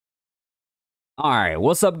Alright,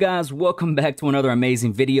 what's up guys? Welcome back to another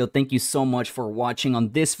amazing video. Thank you so much for watching.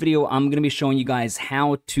 On this video, I'm going to be showing you guys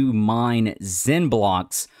how to mine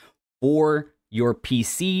Xenblocks for your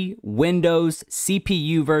PC, Windows,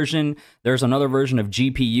 CPU version. There's another version of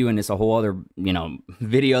GPU and it's a whole other,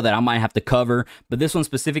 video that I might have to cover. But this one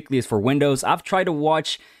specifically is for Windows. I've tried to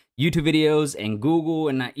watch YouTube videos and Google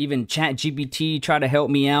and even ChatGPT try to help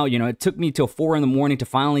me out. It took me till 4 in the morning to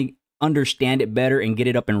finally understand it better and get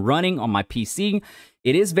it up and running on my PC.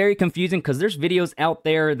 It is very confusing because there's videos out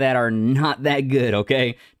there that are not that good,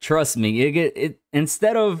 okay? Trust me,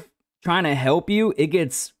 instead of trying to help you, it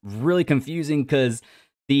gets really confusing because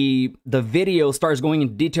the video starts going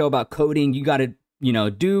into detail about coding. You got to,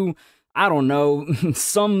 do, I don't know,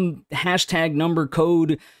 some hashtag number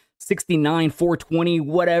code 69420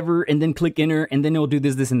 whatever, and then click enter, and then it'll do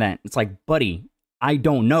this and that. It's like, buddy, I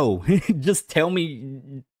don't know. Just tell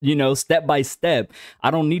me, step by step.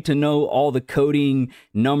 I don't need to know all the coding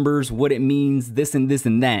numbers, what it means, this and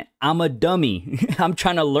that. I'm a dummy. I'm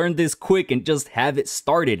trying to learn this quick and just have it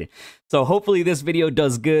started. So hopefully this video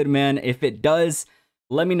does good, man. If it does,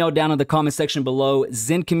 let me know down in the comment section below.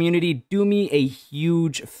 Zen community, do me a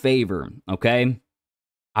huge favor, okay?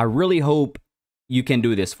 I really hope you can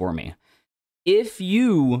do this for me. If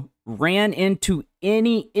you ran into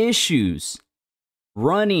any issues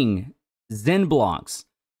running Xenblocks,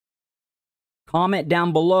 comment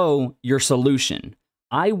down below your solution.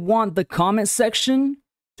 I want the comment section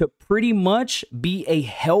to pretty much be a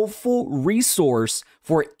helpful resource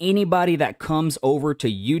for anybody that comes over to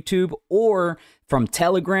YouTube or from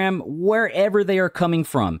Telegram, wherever they are coming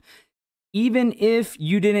from. Even if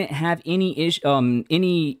you didn't have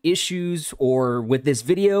any issues or with this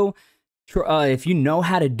video, if you know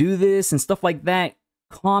how to do this and stuff like that,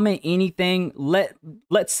 comment anything.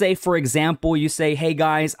 Let's say, for example, you say, hey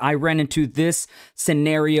guys, I ran into this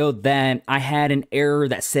scenario that I had an error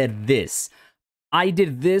that said this. I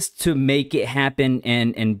did this to make it happen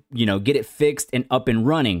and get it fixed and up and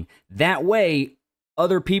running. That way,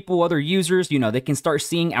 other people, other users, they can start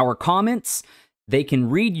seeing our comments. They can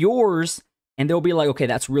read yours and they'll be like, okay,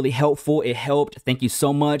 that's really helpful. It helped. Thank you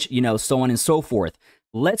so much, so on and so forth.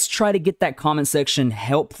 Let's try to get that comment section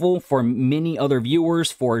helpful for many other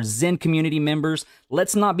viewers, for Zen community members.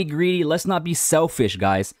 Let's not be greedy. Let's not be selfish,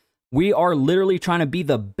 guys. We are literally trying to be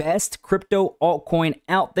the best crypto altcoin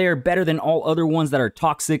out there, better than all other ones that are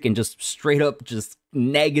toxic and just straight up just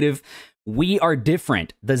negative. We are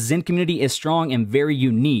different. The Zen community is strong and very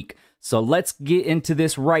unique. So let's get into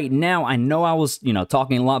this right now. I know I was,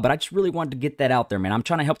 talking a lot, but I just really wanted to get that out there, man. I'm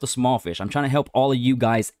trying to help the small fish. I'm trying to help all of you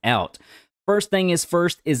guys out. First thing is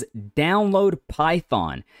first is download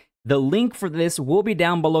Python. The link for this will be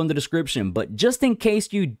down below in the description, but just in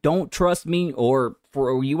case you don't trust me or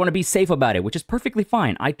you want to be safe about it, which is perfectly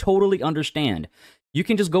fine, I totally understand. You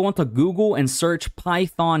can just go onto Google and search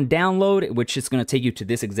Python download, which is going to take you to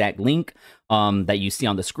this exact link that you see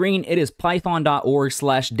on the screen. It is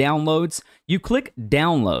python.org/downloads. You click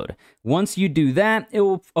download. Once you do that, it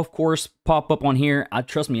will, of course, pop up on here.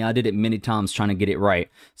 Trust me, I did it many times trying to get it right.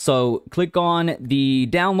 So click on the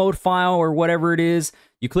download file or whatever it is.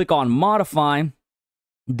 You click on modify.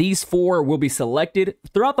 These 4 will be selected.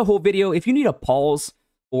 Throughout the whole video, if you need a pause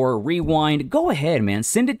or rewind, go ahead, man.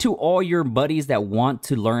 Send it to all your buddies that want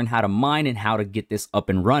to learn how to mine and how to get this up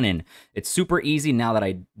and running. It's super easy now that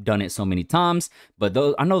I've done it so many times, but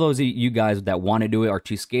I know those of you guys that want to do it are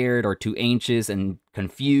too scared or too anxious and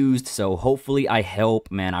confused, so hopefully I help,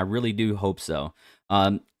 man. I really do hope so.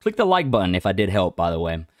 Click the like button if I did help, by the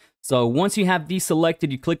way. So once you have these selected,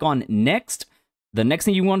 you click on next. The next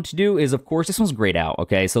thing you want to do is, of course, this one's grayed out,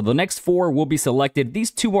 okay? So the next 4 will be selected.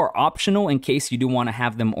 These 2 are optional in case you do want to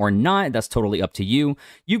have them or not. That's totally up to you.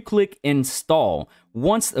 You click install.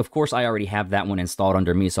 Once, of course, I already have that one installed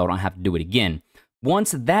under me, so I don't have to do it again.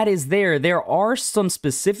 Once that is there, there are some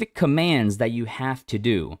specific commands that you have to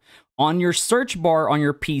do. On your search bar on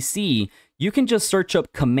your PC, you can just search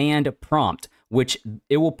up command prompt, which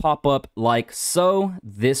it will pop up like so,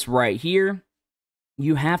 this right here.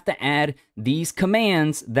 You have to add these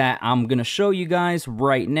commands that I'm going to show you guys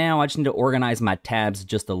right now. I just need to organize my tabs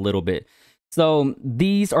just a little bit. So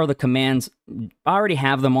these are the commands. I already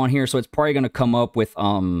have them on here, so it's probably going to come up with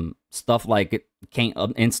stuff like it can't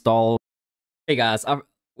install. Hey guys,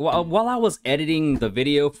 while I was editing the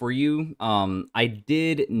video for you, I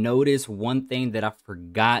did notice one thing that I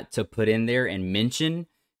forgot to put in there and mention,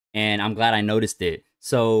 and I'm glad I noticed it.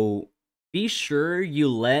 So be sure you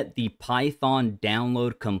let the Python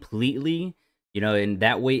download completely, and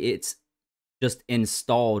that way it's just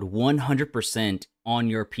installed 100% on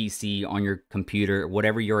your PC, on your computer,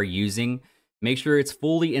 whatever you're using. Make sure it's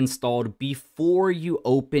fully installed before you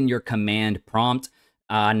open your command prompt.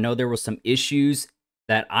 I know there was some issues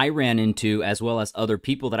that I ran into, as well as other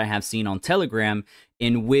people that I have seen on Telegram,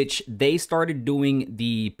 in which they started doing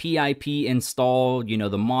the PIP install, the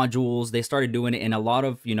modules, they started doing it, and a lot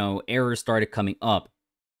of, errors started coming up.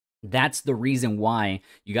 That's the reason why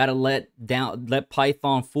you got to let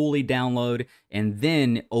Python fully download and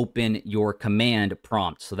then open your command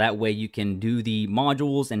prompt. So that way you can do the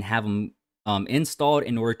modules and have them installed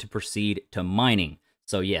in order to proceed to mining.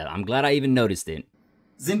 So yeah, I'm glad I even noticed it.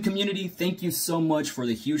 Zen community, thank you so much for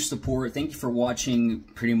the huge support. Thank you for watching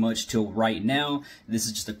pretty much till right now. This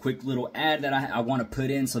is just a quick little ad that I want to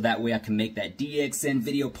put in so that way I can make that DXN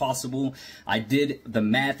video possible. I did the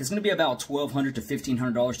math. It's going to be about $1,200 to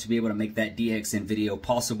 $1,500 to be able to make that DXN video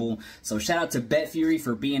possible. So shout out to BetFury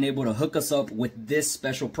for being able to hook us up with this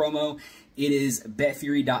special promo. It is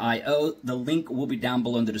betfury.io. The link will be down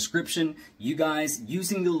below in the description. You guys,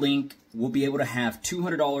 using the link, will be able to have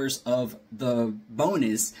 $200 of the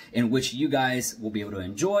bonus, in which you guys will be able to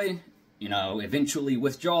enjoy, eventually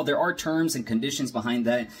withdraw. There are terms and conditions behind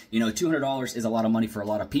that. $200 is a lot of money for a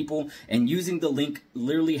lot of people, and using the link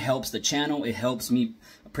literally helps the channel. It helps me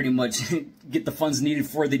pretty much get the funds needed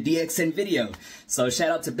for the DXN video. So shout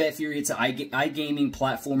out to BetFury. It's an iGaming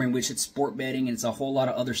platform in which it's sport betting, and it's a whole lot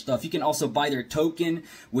of other stuff. You can also buy their token,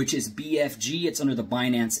 which is BFG. It's under the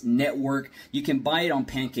Binance network. You can buy it on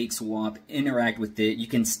PancakeSwap, interact with it. You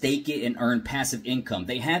can stake it and earn passive income.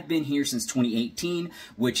 They have been here since 2018,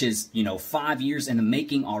 which is, 5 years in the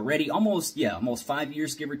making already. Almost 5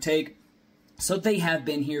 years, give or take. So they have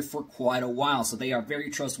been here for quite a while. So they are very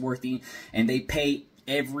trustworthy, and they pay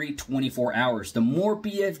every 24 hours. The more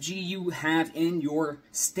BFG you have in your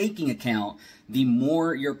staking account, the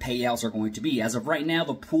more your payouts are going to be. As of right now,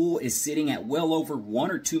 the pool is sitting at well over $1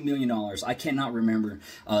 or $2 million. I cannot remember,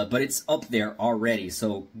 but it's up there already.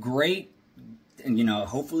 So great. And,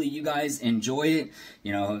 hopefully you guys enjoy it.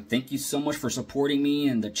 Thank you so much for supporting me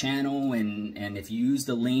and the channel. And if you use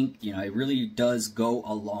the link, it really does go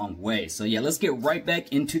a long way. So yeah, let's get right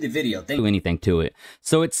back into the video. Thank you. Anything to it.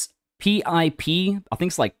 So it's PIP, I think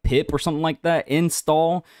it's like PIP or something like that,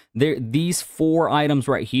 install. These 4 items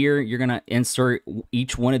right here, you're going to insert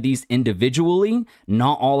each one of these individually,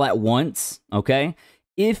 not all at once, okay?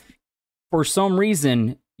 If for some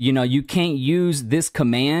reason, you can't use this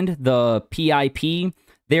command, the PIP,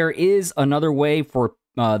 there is another way for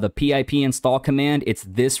the PIP install command. It's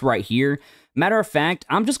this right here. Matter of fact,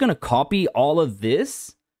 I'm just going to copy all of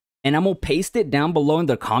this, and I'm going to paste it down below in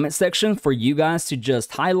the comment section for you guys to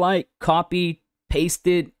just highlight, copy, paste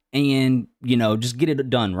it, and, just get it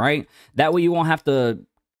done, right? That way you won't have to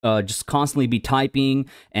just constantly be typing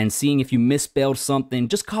and seeing if you misspelled something.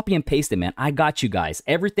 Just copy and paste it, man. I got you guys.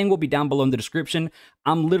 Everything will be down below in the description.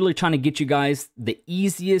 I'm literally trying to get you guys the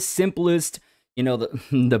easiest, simplest,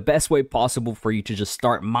 the best way possible for you to just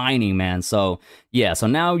start mining, man. So, yeah. So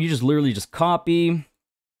now you just literally just copy.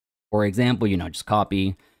 For example, just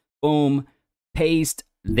copy. Boom, paste,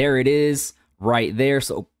 there it is, right there.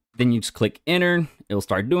 So then you just click enter, it'll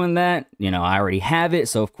start doing that. I already have it,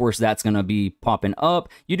 so of course that's gonna be popping up.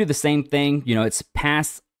 You do the same thing, it's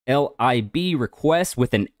passlib request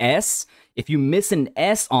with an S. If you miss an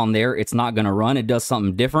S on there, it's not gonna run, it does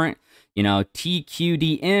something different.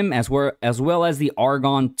 TQDM as well as the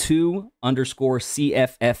Argon2 _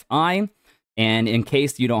 CFFI. And in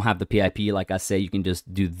case you don't have the PIP, like I said, you can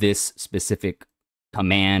just do this specific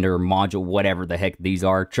command or module, whatever the heck these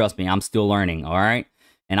are. Trust me, I'm still learning, all right?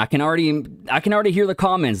 And I can already hear the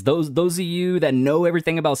comments. Those of you that know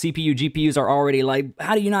everything about CPU, GPUs are already like,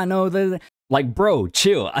 how do you not know that? Like, bro,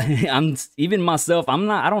 chill. I'm even myself,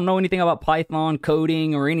 I don't know anything about Python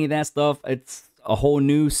coding or any of that stuff. It's a whole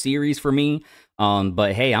new series for me.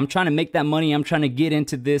 But hey, I'm trying to make that money. I'm trying to get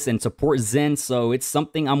into this and support Zen. So it's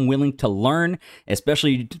something I'm willing to learn,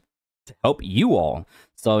 especially to help you all.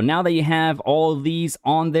 So now that you have all of these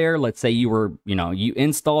on there, let's say you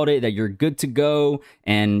installed it, that you're good to go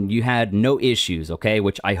and you had no issues, okay?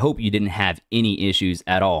 Which I hope you didn't have any issues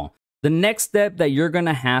at all. The next step that you're going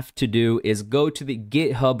to have to do is go to the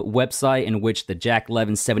GitHub website, in which the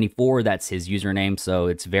Jack1174, that's his username, so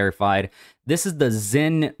it's verified. This is the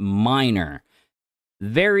Zen miner.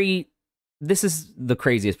 This is the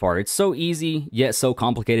craziest part. It's so easy, yet so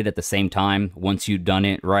complicated at the same time once you've done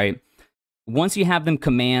it, right? Once you have them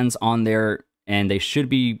commands on there, and they should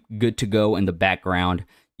be good to go in the background,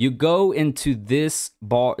 you go into this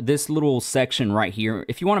little section right here.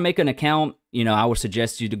 If you want to make an account, I would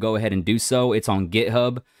suggest you to go ahead and do so. It's on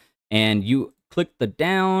GitHub, and you click the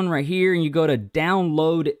down right here and you go to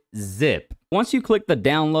download zip. Once you click the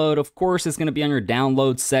download, of course, it's going to be on your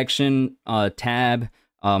download section tab,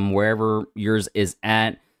 wherever yours is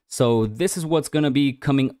at. So this is what's going to be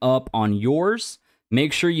coming up on yours.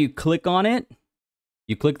 Make sure you click on it.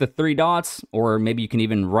 You click the three dots, or maybe you can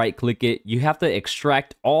even right click it. You have to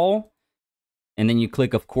extract all, and then you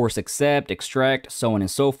click, of course, accept, extract, so on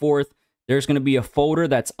and so forth. There's going to be a folder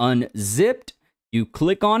that's unzipped. You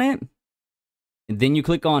click on it, and then you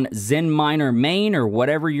click on ZenMiner main or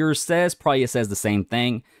whatever yours says. Probably it says the same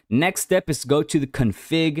thing. Next step is go to the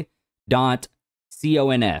config.conf.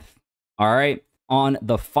 All right. On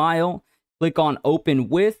the file, click on open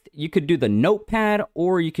with. You could do the notepad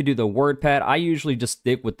or you could do the WordPad. I usually just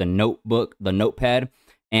stick with the notepad.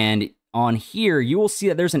 And on here, you will see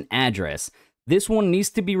that there's an address. This one needs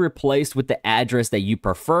to be replaced with the address that you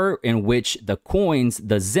prefer, in which the coins,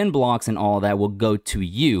 the Xenblocks and all that will go to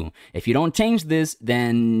you. If you don't change this,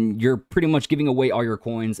 then you're pretty much giving away all your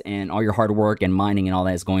coins, and all your hard work and mining and all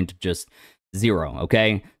that is going to just zero,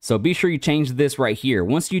 okay? So be sure you change this right here.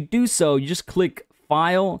 Once you do so, you just click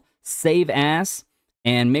File, Save As,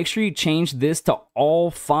 and make sure you change this to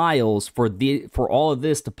all files for all of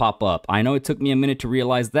this to pop up. I know it took me a minute to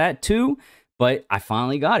realize that too, but I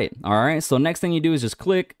finally got it. All right, so next thing you do is just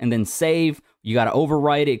click and then save. You got to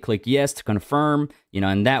overwrite it, click yes to confirm,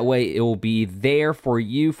 and that way it will be there for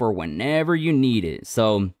you for whenever you need it.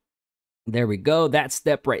 So there we go. That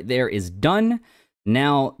step right there is done.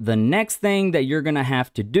 Now, the next thing that you're going to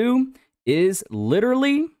have to do is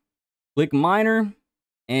literally click miner,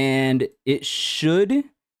 and it should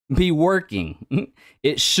be working.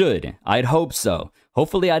 It should. I'd hope so.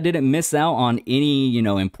 Hopefully I didn't miss out on any,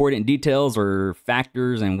 important details or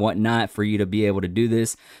factors and whatnot for you to be able to do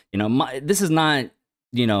this. This is not,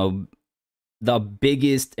 the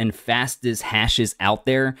biggest and fastest hashes out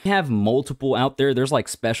there. We have multiple out there. There's like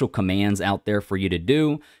special commands out there for you to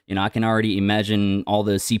do. I can already imagine all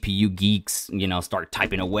the CPU geeks, start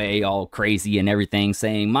typing away all crazy and everything,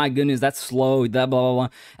 saying, my goodness, that's slow, blah, blah, blah.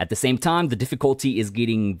 At the same time, the difficulty is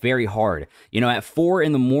getting very hard. At 4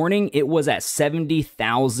 in the morning, it was at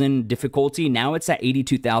 70,000 difficulty. Now it's at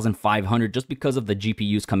 82,500 just because of the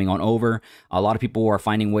GPUs coming on over. A lot of people are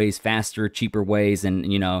finding ways faster, cheaper ways, and,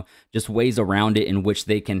 just ways around it in which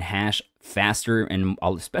they can hash faster, and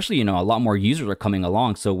especially a lot more users are coming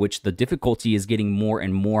along, so which the difficulty is getting more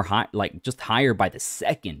and more high, like just higher by the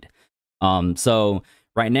second. So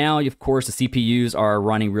right now, of course, the CPUs are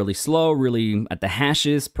running really slow, really at the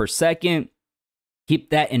hashes per second.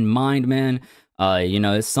 Keep that in mind, man.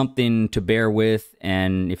 It's something to bear with,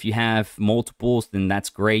 and if you have multiples, then that's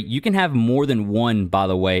great. You can have more than one, by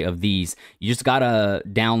the way, of these. You just gotta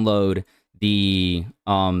download the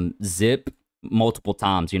zip multiple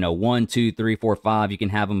times, 1, 2, 3, 4, 5. You can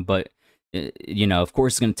have them, but of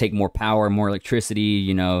course it's going to take more power, more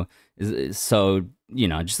electricity, so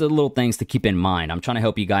just the little things to keep in mind. I'm trying to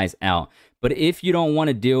help you guys out. But if you don't want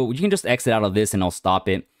to deal, you can just exit out of this and I'll stop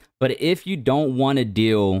it. But if you don't want to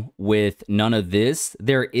deal with none of this,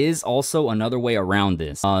 there is also another way around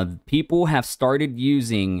this. People have started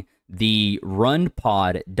using the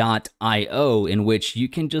Runpod.io, in which you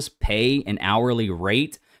can just pay an hourly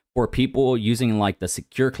rate for people using like the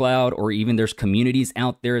secure cloud, or even there's communities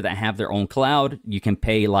out there that have their own cloud. You can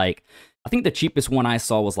pay like, I think the cheapest one I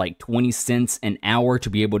saw was like 20 cents an hour to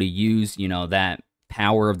be able to use, that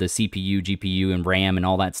power of the CPU, GPU, and RAM and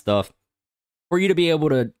all that stuff, for you to be able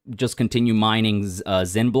to just continue mining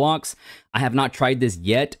Xenblocks. I have not tried this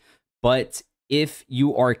yet, but if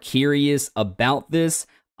you are curious about this,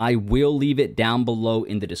 I will leave it down below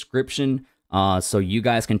in the description, so you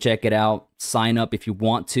guys can check it out. Sign up if you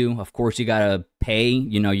want to. Of course, you gotta pay.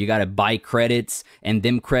 You gotta buy credits, and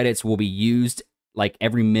them credits will be used like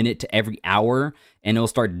every minute to every hour, and it'll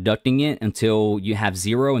start deducting it until you have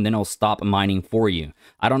 0, and then it'll stop mining for you.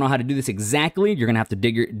 I don't know how to do this exactly. You're gonna have to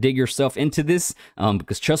dig yourself into this,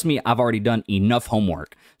 because trust me, I've already done enough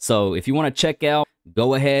homework. So if you want to check out,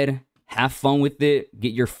 go ahead, have fun with it,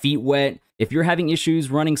 get your feet wet. If you're having issues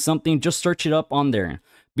running something, just search it up on there.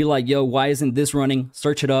 Be like, yo, why isn't this running?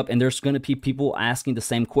 Search it up, and there's going to be people asking the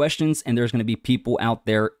same questions, and there's going to be people out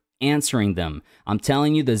there answering them. I'm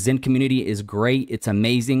telling you, the Zen community is great. It's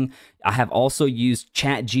amazing. I have also used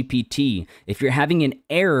ChatGPT. If you're having an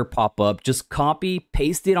error pop up, just copy,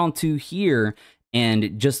 paste it onto here,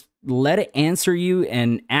 and just let it answer you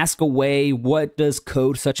and ask away, what does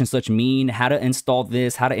code such and such mean, how to install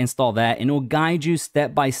this, how to install that, and it'll guide you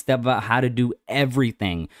step by step about how to do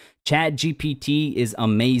everything. ChatGPT is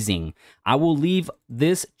amazing. I will leave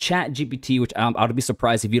this ChatGPT, which I'll be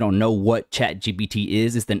surprised if you don't know what ChatGPT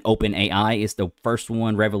is. It's an open AI. It's the first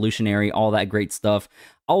one, revolutionary, all that great stuff.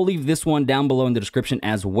 I'll leave this one down below in the description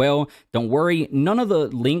as well. Don't worry, none of the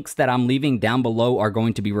links that I'm leaving down below are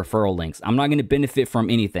going to be referral links. I'm not going to benefit from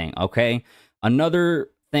anything, okay? Another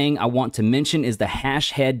thing I want to mention is the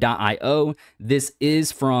hashhead.io. This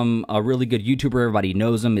is from a really good YouTuber. Everybody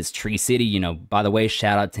knows him. It's Tree City. You know, by the way,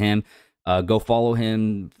 shout out to him. Go follow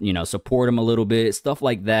him, you know, support him a little bit, stuff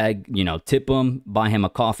like that, you know, tip him, buy him a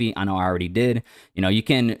coffee. I know I already did. You know, you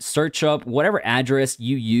can search up whatever address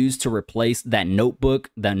you use to replace that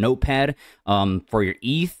notebook, that notepad for your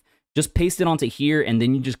ETH. Just paste it onto here, and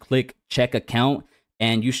then you just click check account.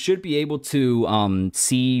 And you should be able to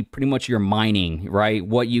see pretty much your mining, right?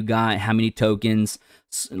 What you got, how many tokens,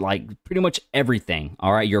 like pretty much everything,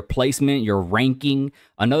 all right? Your placement, your ranking.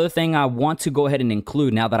 Another thing I want to go ahead and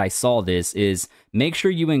include now that I saw this is make sure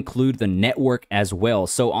you include the network as well.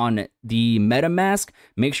 So on the MetaMask,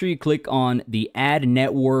 make sure you click on the add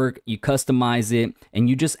network, you customize it, and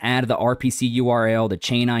you just add the RPC URL, the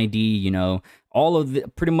chain ID, you know, all of the,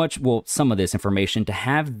 pretty much, well, some of this information to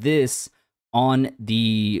have this on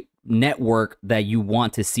the network that you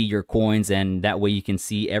want to see your coins, and that way you can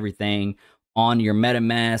see everything on your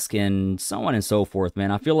MetaMask and so on and so forth,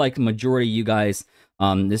 man. I feel like the majority of you guys,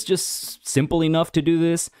 it's just simple enough to do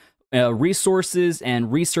this. Resources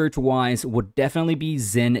and research-wise would definitely be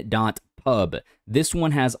zen.pub. This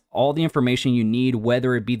one has all the information you need,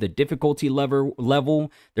 whether it be the difficulty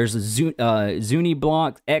level. There's a Zuni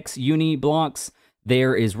block, X Uni blocks.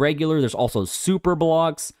 There is regular. There's also super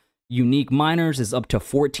blocks. Unique miners is up to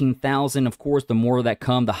 14,000. Of course, the more that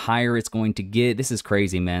come, the higher it's going to get. This is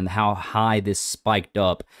crazy, man, how high this spiked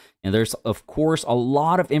up. And there's, of course, a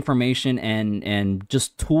lot of information and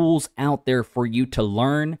just tools out there for you to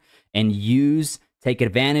learn and use, take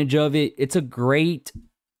advantage of it. It's a great,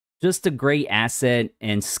 just a great asset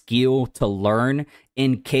and skill to learn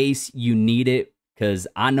in case you need it. Because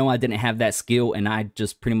I know I didn't have that skill, and I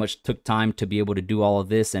just pretty much took time to be able to do all of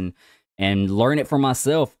this and learn it for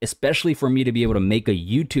myself, especially for me to be able to make a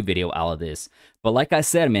YouTube video out of this. But like I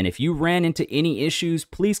said, man, if you ran into any issues,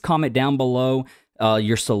 please comment down below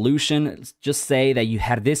your solution. Just say that you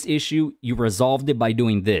had this issue, you resolved it by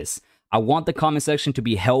doing this. I want the comment section to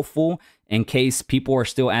be helpful in case people are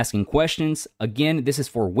still asking questions. Again, this is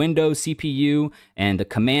for Windows, CPU, and the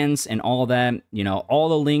commands and all that. You know, all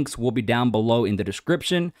the links will be down below in the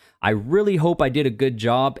description. I really hope I did a good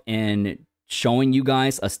job in showing you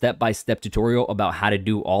guys a step-by-step tutorial about how to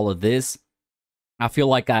do all of this. I feel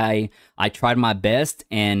like I tried my best,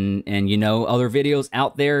 and you know, other videos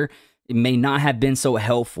out there, it may not have been so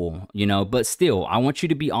helpful, you know, but still, I want you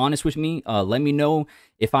to be honest with me. Let me know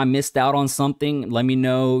if I missed out on something. Let me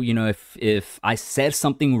know, you know, if I said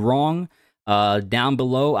something wrong down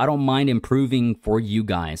below. I don't mind improving for you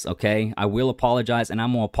guys, okay? I will apologize, and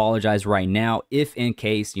I'm gonna apologize right now if in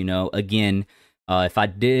case, you know, again, if I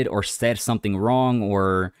did or said something wrong,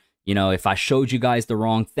 or, you know, if I showed you guys the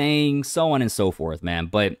wrong thing, so on and so forth, man.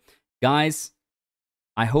 But guys,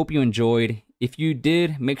 I hope you enjoyed. If you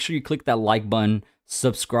did, make sure you click that like button,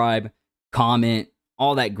 subscribe, comment,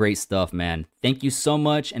 all that great stuff, man. Thank you so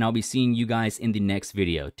much, and I'll be seeing you guys in the next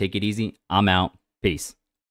video. Take it easy. I'm out. Peace.